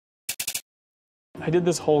I did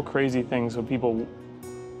this whole crazy thing so people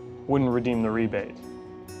wouldn't redeem the rebate.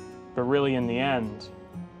 But really, in the end,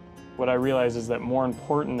 what I realize is that more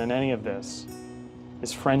important than any of this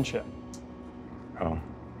is friendship. Oh,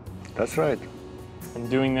 that's right. In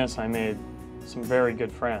doing this, I made some very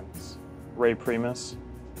good friends. Ray Primus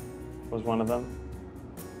was one of them.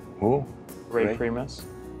 Who? Ray Primus.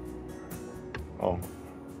 Oh.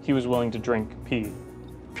 He was willing to drink pee.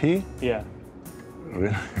 Pee? Yeah.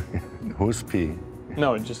 Really? Who's pee?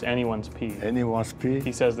 No, just anyone's pee. Anyone's pee?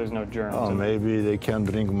 He says there's no germs. Oh, maybe they can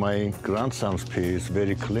drink my grandson's pee. It's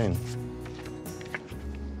very clean.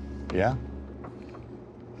 Yeah?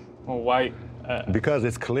 Well, why? Because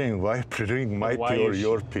it's clean. Why drink my pee or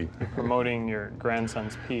your pee? Promoting your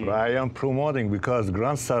grandson's pee. I am promoting because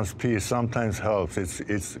grandson's pee sometimes helps.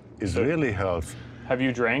 It really helps. Have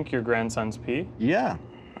you drank your grandson's pee? Yeah.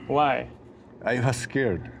 Why? I was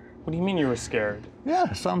scared. What do you mean you were scared?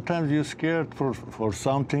 Yeah, sometimes you're scared for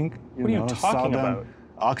something. What are you talking about?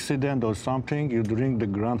 Accident or something, you drink the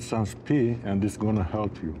grandson's pee and it's gonna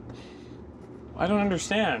help you. I don't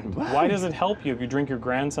understand. Why does it help you if you drink your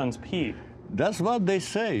grandson's pee? That's what they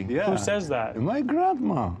say, yeah. Who says that? My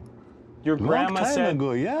grandma. Your grandma said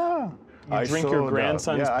ago, yeah. You drink your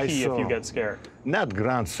grandson's pee if you get scared. Not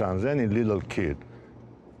grandsons, any little kid.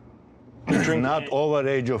 Not over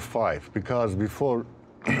age of 5, because before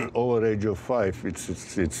over age of 5,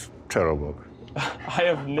 it's terrible. I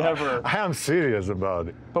have never. I am serious about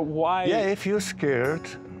it. But why? Yeah, if you're scared,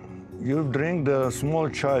 you drink the small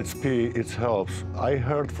child's pee, it helps. I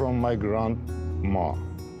heard from my grandma.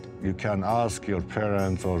 You can ask your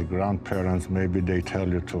parents or grandparents, maybe they tell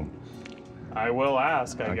you too. I will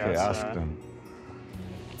ask, I guess. Okay, ask them.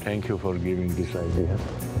 Thank you for giving this idea.